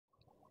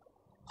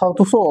How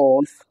to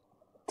solve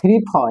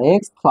 3 power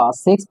x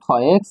plus 6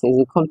 power x is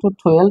equal to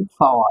 12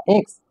 power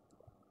x.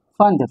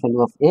 Find the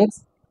value of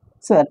x.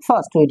 So at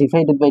first we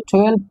divided by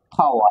 12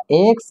 power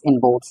x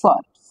in both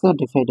sides. So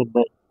divided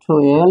by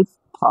 12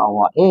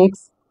 power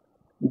x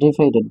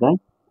divided by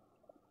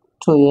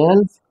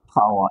 12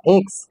 power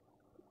x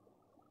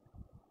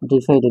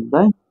divided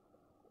by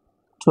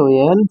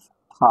 12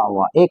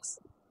 power x.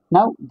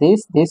 Now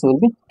this will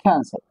be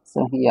cancelled.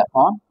 So here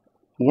on.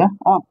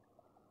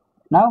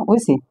 Now we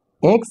see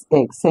x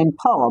same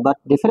power but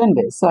different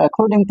base. So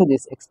according to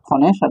this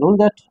exponential rule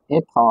that a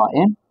power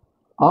n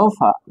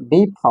over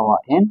b power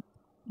n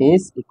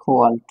is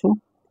equal to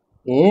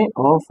a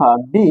over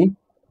b,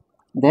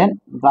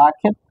 then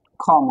bracket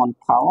common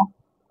power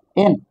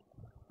n.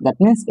 That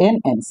means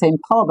n same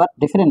power but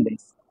different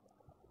base.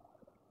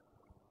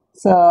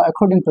 So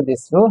according to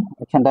this rule,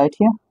 I can write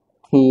here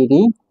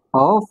 3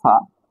 over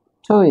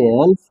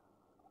 12,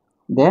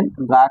 then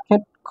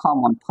bracket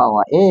common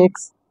power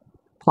x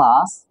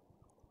plus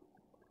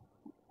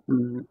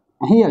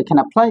here I can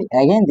apply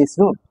again this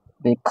rule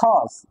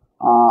because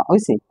we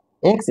see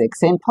x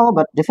same power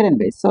but different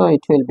base, so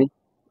it will be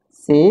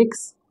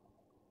 6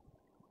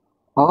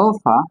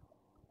 over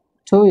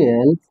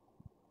 12,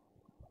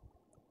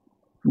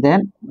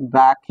 then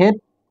bracket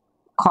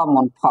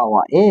common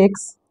power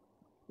x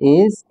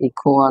is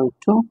equal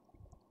to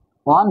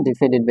 1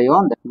 divided by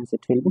 1, that means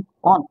it will be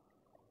 1.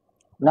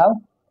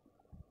 Now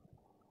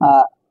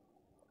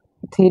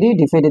 3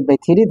 divided by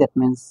 3, that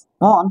means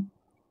 1.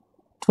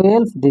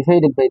 12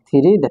 divided by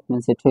 3, that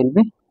means it will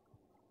be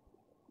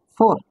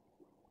 4.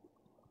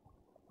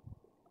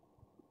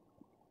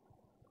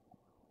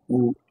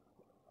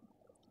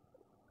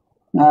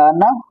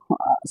 Now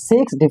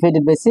 6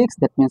 divided by 6,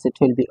 that means it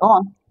will be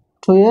 1.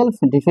 12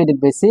 divided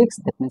by 6,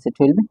 that means it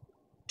will be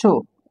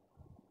 2.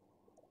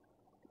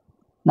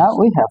 Now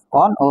we have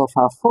 1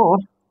 over 4,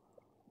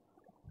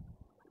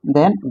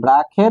 then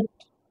bracket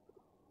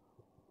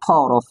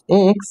power of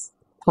x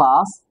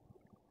plus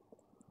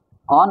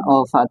 1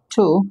 over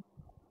 2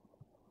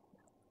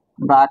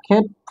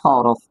 bracket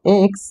power of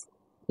x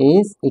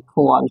is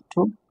equal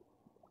to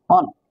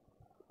 1.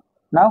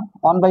 Now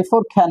 1 by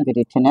 4 can be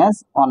written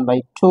as 1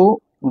 by 2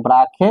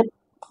 bracket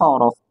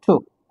power of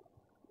 2.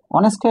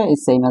 1 square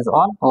is same as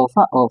 1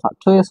 over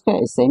 2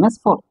 square is same as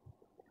 4.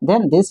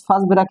 Then this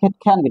first bracket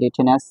can be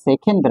written as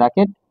second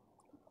bracket,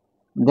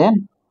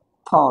 then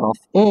power of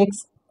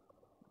x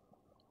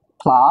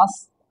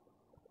plus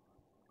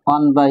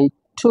 1 by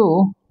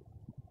 2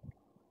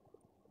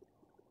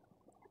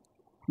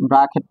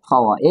 bracket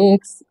power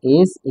x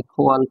is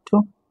equal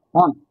to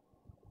 1.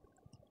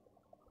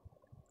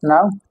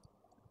 Now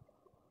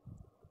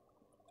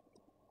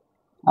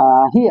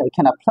here we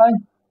can apply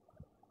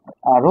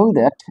a rule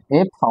that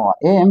a power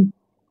m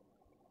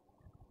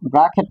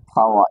bracket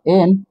power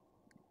n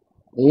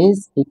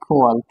is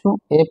equal to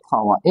a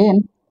power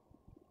n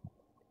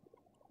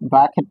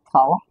bracket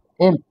power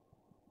m.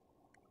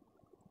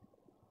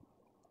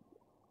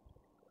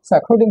 So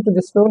according to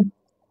this rule,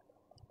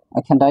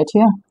 I can write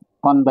here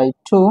 1 by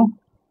 2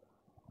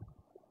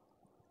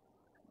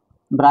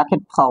 bracket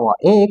power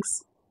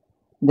x,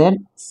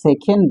 then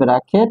second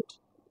bracket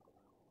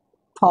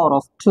power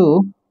of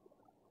 2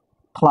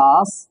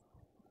 plus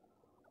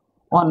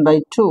 1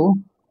 by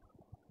 2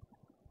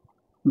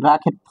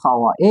 bracket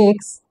power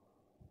x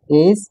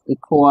is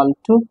equal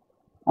to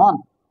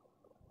 1.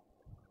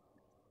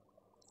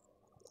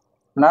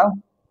 Now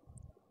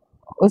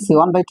we see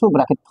 1 by 2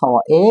 bracket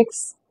power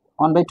x,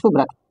 1 by 2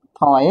 bracket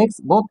power x,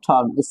 both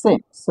terms is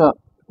same. So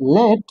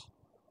let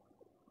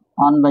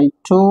 1 by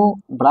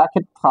 2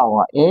 bracket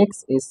power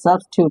x is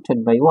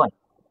substituted by y.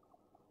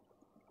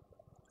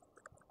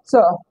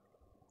 So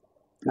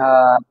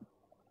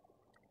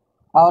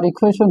our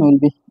equation will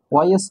be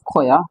y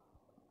square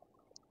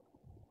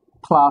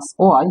plus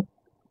y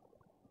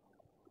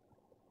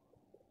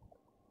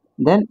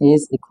then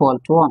is equal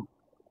to 1.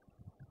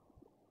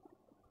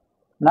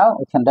 Now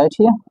we can write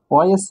here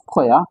y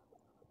square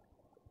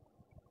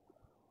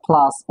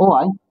plus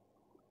y,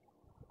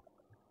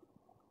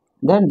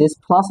 then this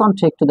plus 1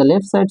 take to the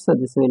left side, so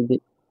this will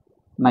be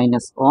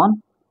minus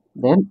 1,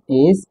 then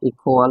is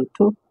equal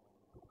to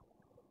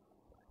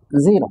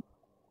 0.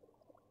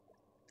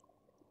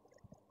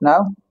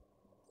 Now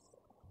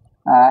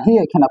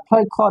here you can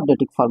apply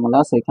quadratic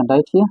formula, so you can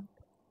write here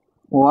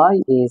y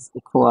is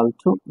equal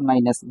to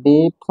minus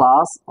b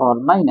plus or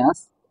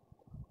minus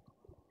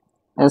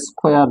a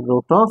square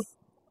root of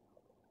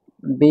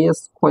b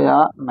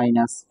square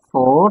minus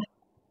 4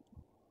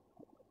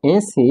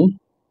 ac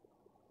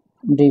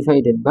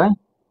divided by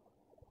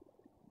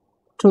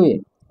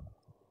 2a.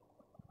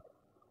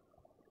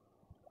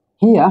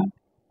 Here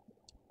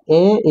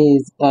a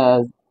is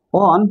as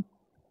 1,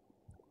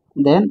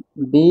 then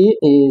b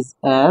is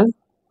as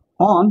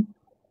 1,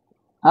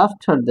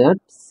 after that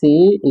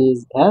c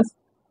is as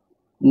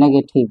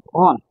negative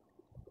 1.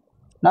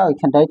 Now we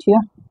can write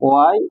here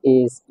y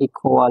is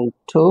equal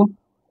to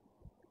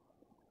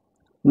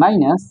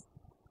minus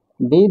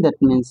b,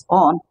 that means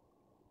 1,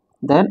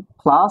 then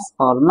plus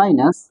or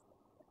minus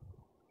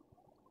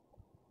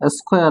a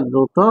square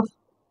root of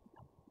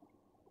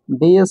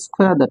b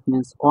square, that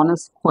means 1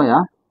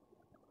 square,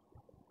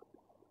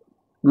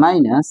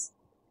 minus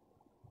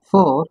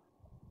 4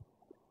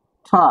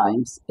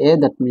 times a,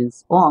 that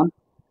means 1,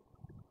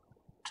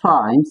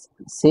 times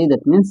c,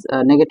 that means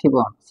negative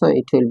 1. So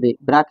it will be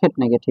bracket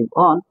negative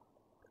 1,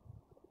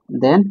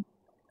 then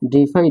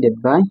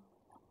divided by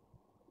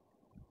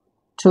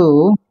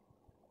 2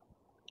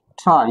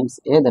 times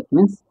a, that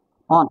means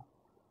 1.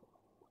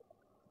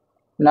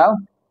 Now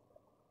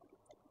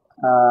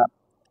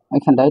I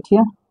can write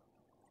here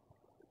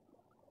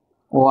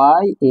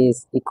y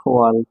is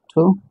equal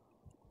to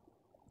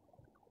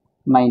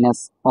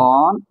minus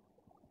 1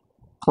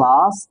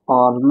 plus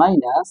or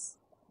minus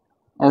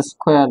a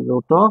square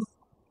root of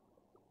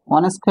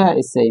 1 square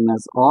is same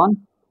as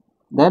 1,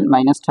 then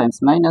minus times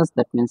minus,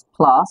 that means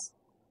plus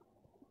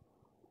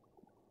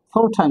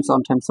 4 times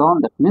 1 times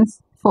 1, that means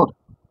 4,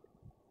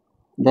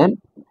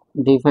 then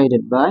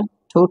divided by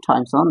 2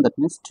 times 1, that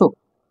means 2.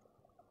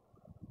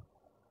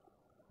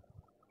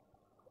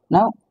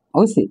 Now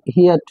we see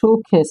here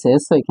two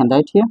cases, so you can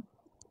write here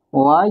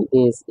y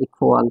is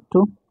equal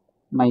to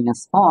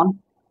minus 1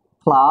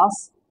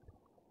 plus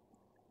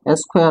a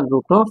square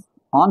root of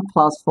 1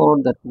 plus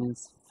 4, that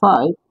means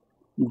 5,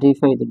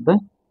 divided by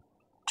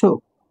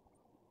 2,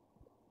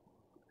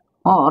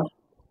 or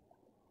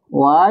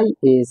y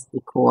is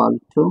equal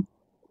to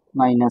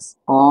minus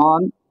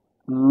 1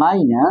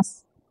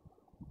 minus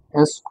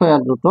a square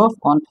root of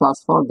 1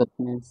 plus 4, that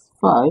means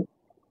 5,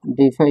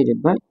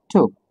 divided by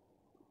 2.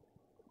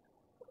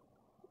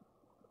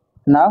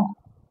 Now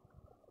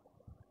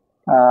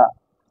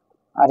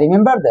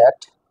remember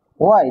that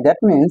y, that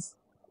means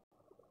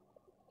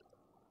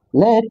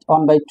let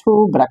 1 by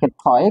 2 bracket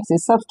power x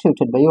is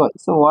substituted by y.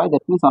 So y,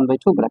 that means 1 by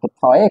 2 bracket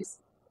power x.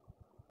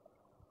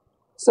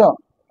 So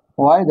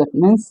y, that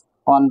means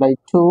 1 by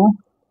 2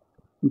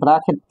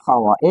 bracket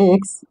power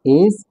x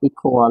is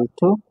equal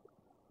to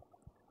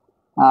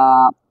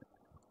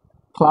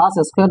plus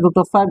a square root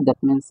of 5, that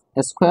means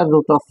a square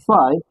root of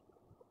 5,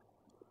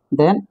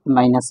 then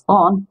minus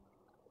 1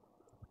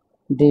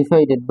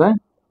 divided by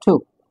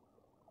 2,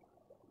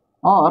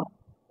 or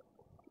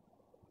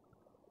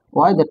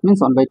y, that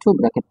means 1 by 2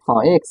 bracket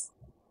power x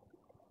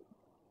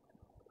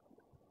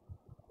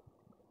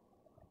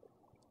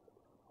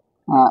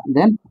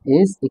then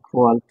is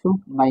equal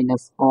to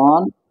minus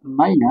 1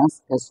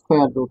 minus a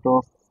square root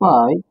of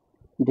 5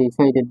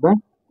 divided by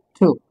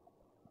 2.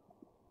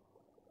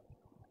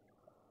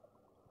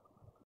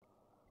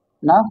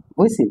 Now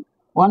we see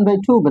 1 by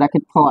 2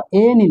 bracket power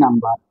any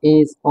number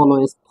is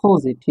always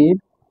positive,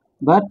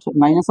 but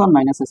minus 1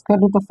 minus a square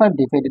root of 5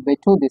 divided by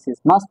 2, this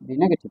is must be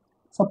negative.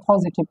 So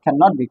positive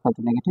cannot be equal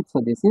to negative,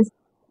 so this is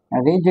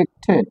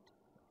rejected.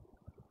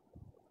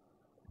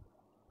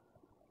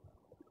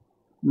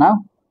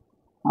 Now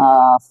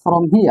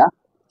from here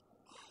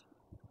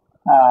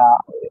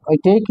I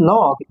take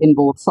log in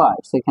both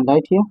sides, so you can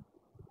write here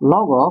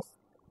log of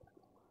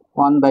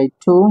 1 by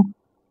 2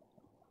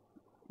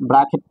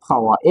 bracket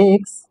power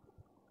x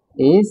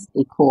is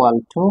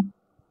equal to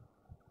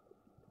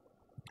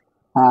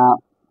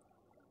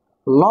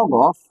log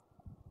of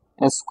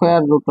a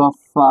square root of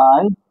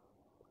 5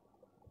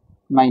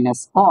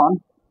 minus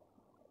 1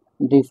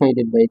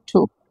 divided by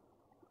 2.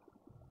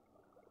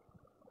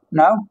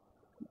 Now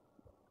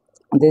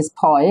this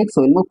power x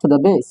will move to the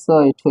base, so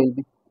it will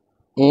be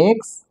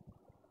x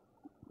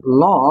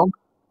log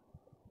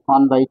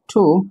 1 by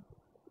 2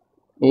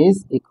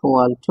 is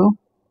equal to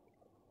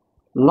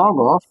log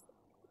of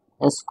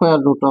a square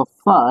root of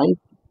 5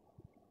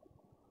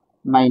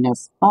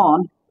 minus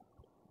 1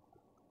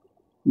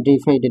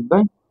 divided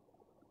by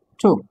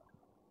 2.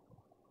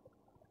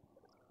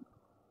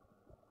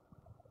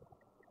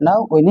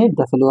 Now we need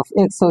the value of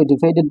x, so we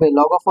divided by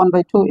log of 1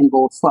 by 2 in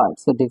both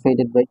sides, so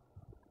divided by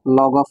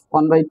log of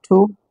 1 by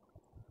 2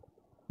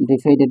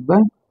 divided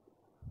by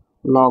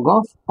log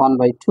of 1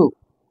 by 2.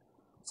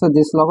 So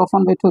this log of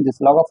 1 by 2,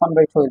 this log of 1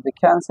 by 2 will be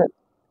cancelled.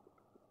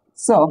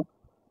 So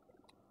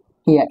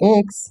here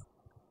x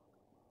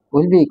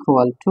will be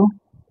equal to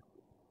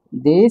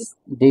this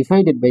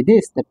divided by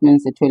this, that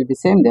means it will be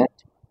same that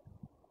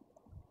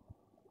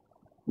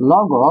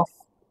log of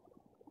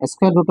a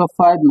square root of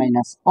 5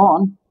 minus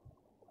 1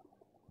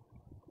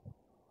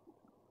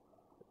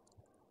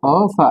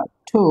 over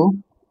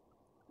 2,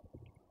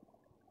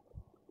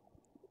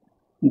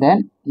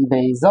 then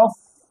base of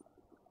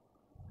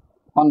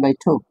 1 by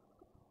 2.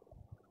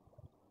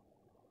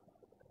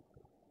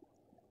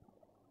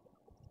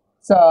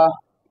 So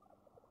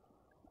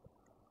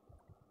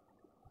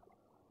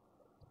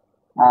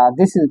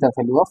this is the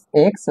value of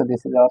x, so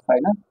this is our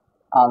final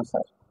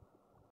answer.